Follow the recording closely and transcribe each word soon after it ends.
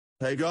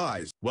Hey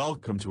guys,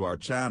 welcome to our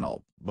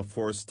channel.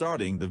 Before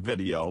starting the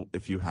video,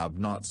 if you have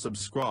not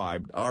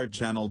subscribed our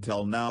channel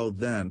till now,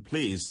 then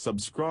please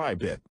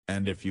subscribe it.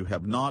 And if you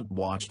have not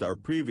watched our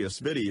previous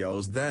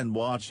videos, then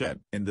watch it.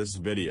 In this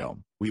video,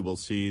 we will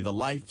see the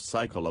life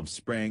cycle of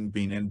Spring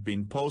Bean and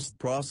Bean Post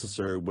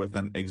Processor with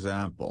an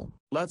example.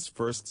 Let's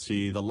first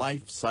see the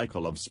life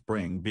cycle of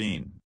Spring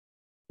Bean.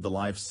 The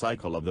life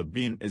cycle of the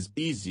bean is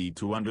easy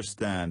to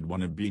understand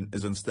when a bean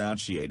is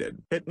instantiated.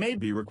 It may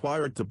be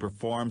required to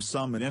perform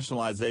some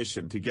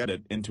initialization to get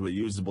it into a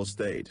usable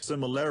state.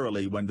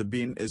 Similarly, when the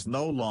bean is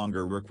no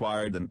longer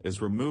required and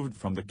is removed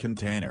from the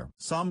container,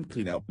 some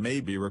cleanup may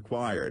be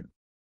required.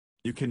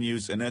 You can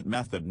use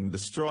init-method and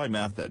destroy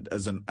method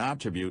as an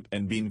attribute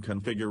in bean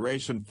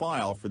configuration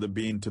file for the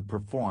bean to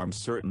perform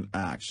certain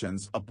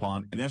actions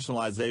upon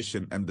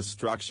initialization and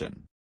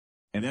destruction.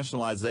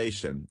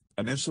 Initialization.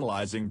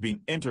 Initializing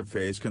bean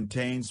interface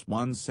contains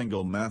one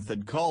single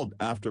method called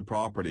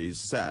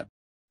afterPropertiesSet.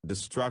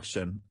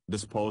 Destruction.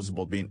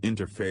 Disposable bean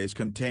interface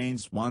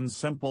contains one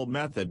simple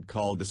method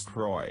called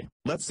destroy.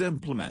 Let's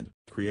implement.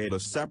 Create a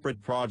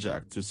separate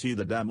project to see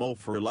the demo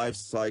for life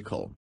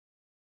cycle.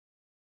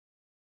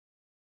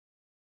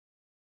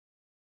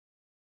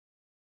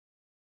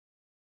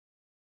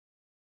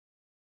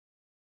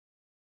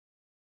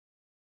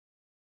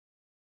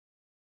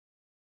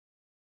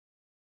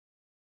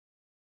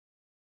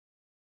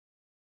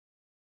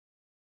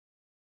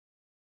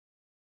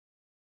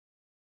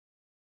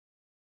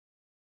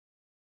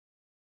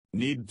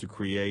 Need to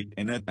create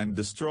init and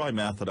destroy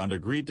method under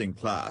greeting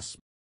class.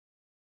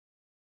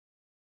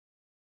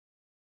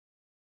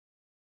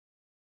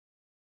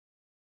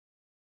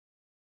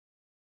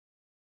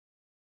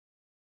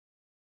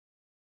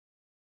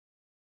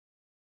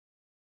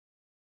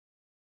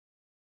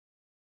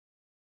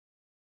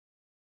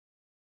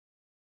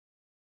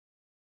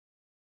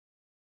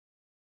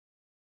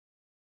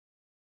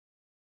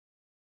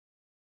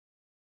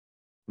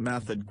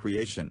 Method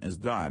creation is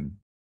done.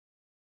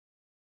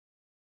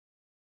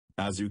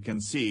 As you can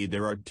see,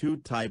 there are two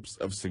types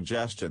of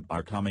suggestion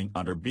are coming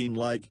under bean,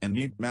 like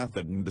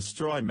init-method and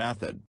destroy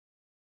method.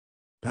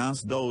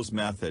 Pass those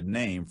method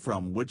name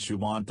from which you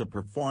want to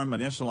perform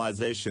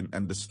initialization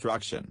and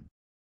destruction.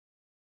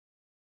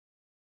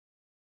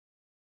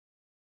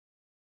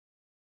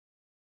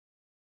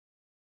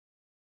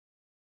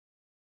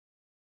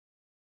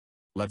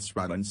 Let's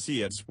run and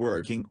see it's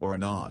working or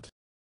not.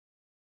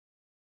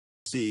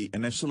 See,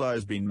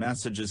 initialize bean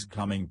message is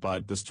coming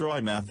but destroy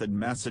method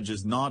message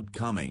is not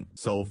coming.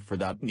 So for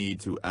that,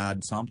 need to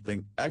add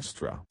something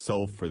extra.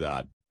 So for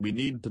that, we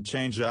need to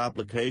change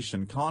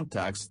application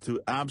context to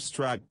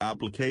abstract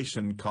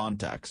application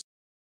context.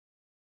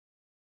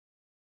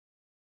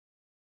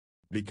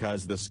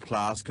 Because this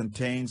class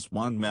contains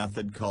one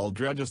method called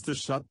register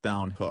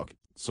shutdown hook,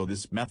 so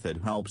this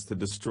method helps to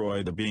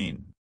destroy the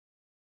bean.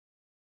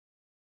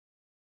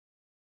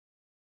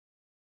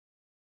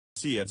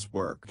 See, it's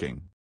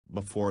working.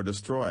 Before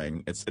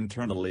destroying, it's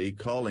internally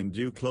calling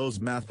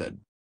doClose method.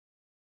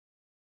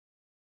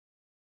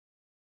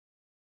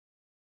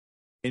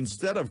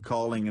 Instead of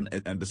calling an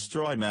init and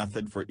destroy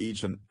method for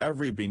each and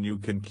every bean, you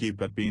can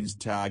keep at beans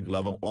tag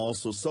level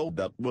also, so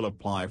that will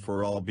apply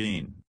for all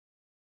bean.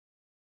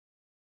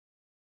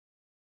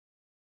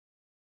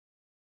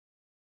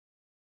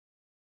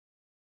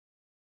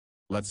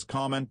 Let's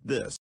comment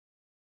this.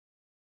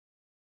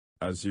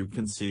 As you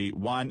can see,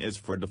 one is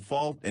for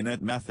default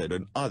init method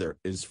and other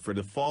is for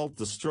default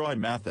destroy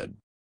method.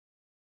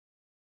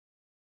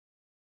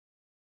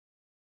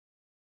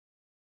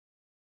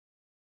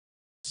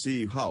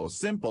 See how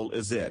simple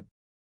is it?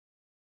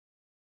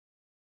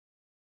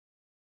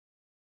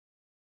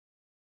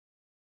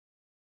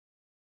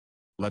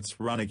 Let's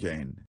run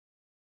again.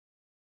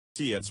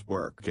 See, it's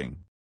working.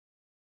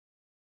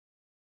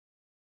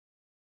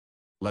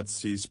 Let's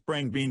see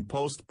Spring Bean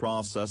Post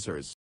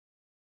Processors.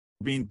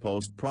 Bean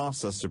Post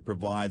Processor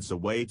provides a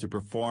way to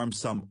perform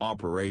some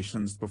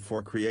operations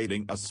before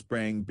creating a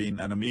Spring Bean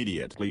and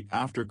immediately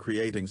after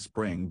creating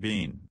Spring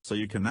Bean. So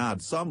you can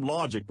add some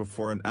logic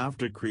before and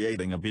after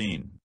creating a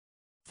bean.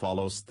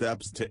 Follow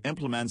steps to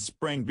implement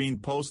Spring Bean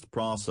Post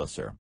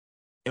Processor.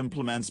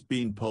 Implements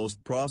Bean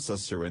Post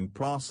Processor in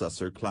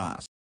Processor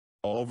class.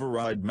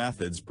 Override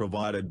methods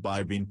provided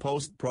by Bean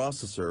Post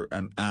Processor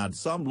and add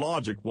some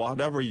logic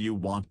whatever you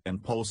want in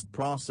post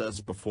process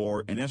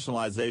before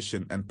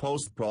initialization and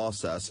post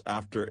process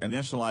after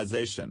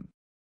initialization.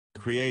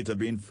 Create a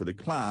bean for the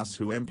class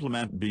who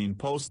implement Bean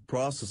Post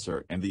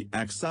Processor in the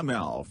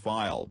XML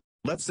file.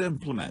 Let's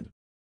implement.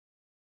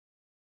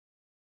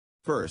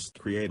 First,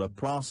 create a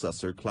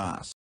processor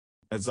class.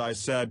 As I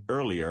said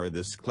earlier,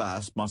 this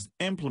class must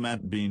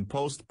implement Bean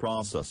Post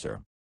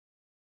Processor.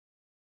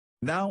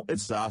 Now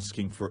it's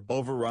asking for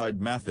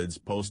override methods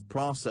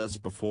post-process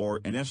before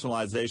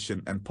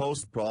initialization and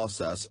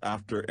post-process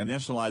after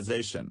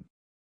initialization.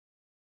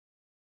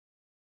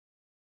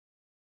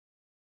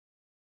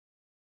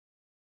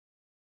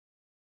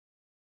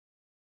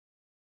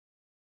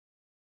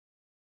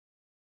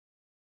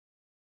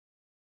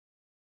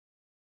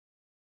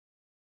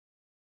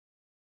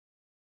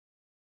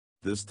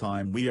 This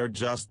time we are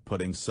just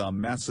putting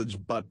some message,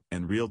 but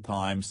in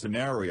real-time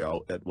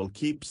scenario it will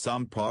keep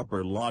some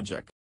proper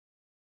logic.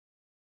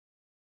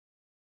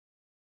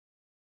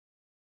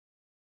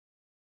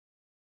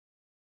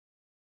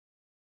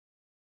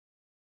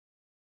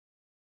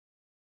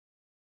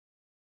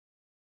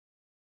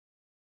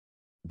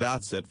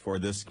 That's it for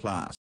this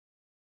class.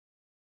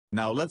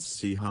 Now let's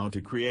see how to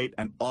create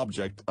an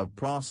object of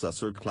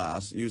processor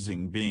class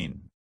using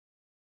bean.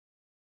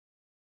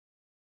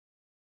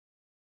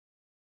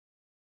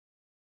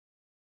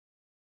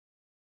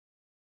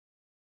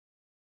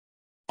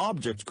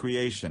 Object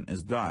creation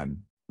is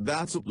done,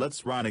 that's it.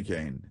 Let's run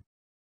again.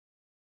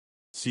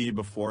 See,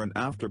 before and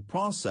after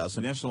process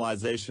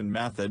initialization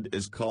method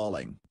is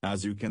calling.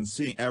 As you can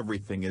see,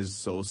 everything is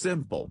so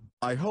simple.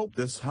 I hope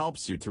this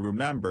helps you to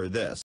remember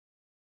this.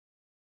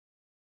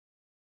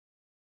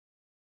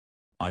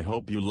 I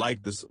hope you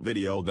like this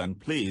video, then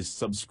please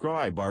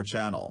subscribe our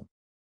channel.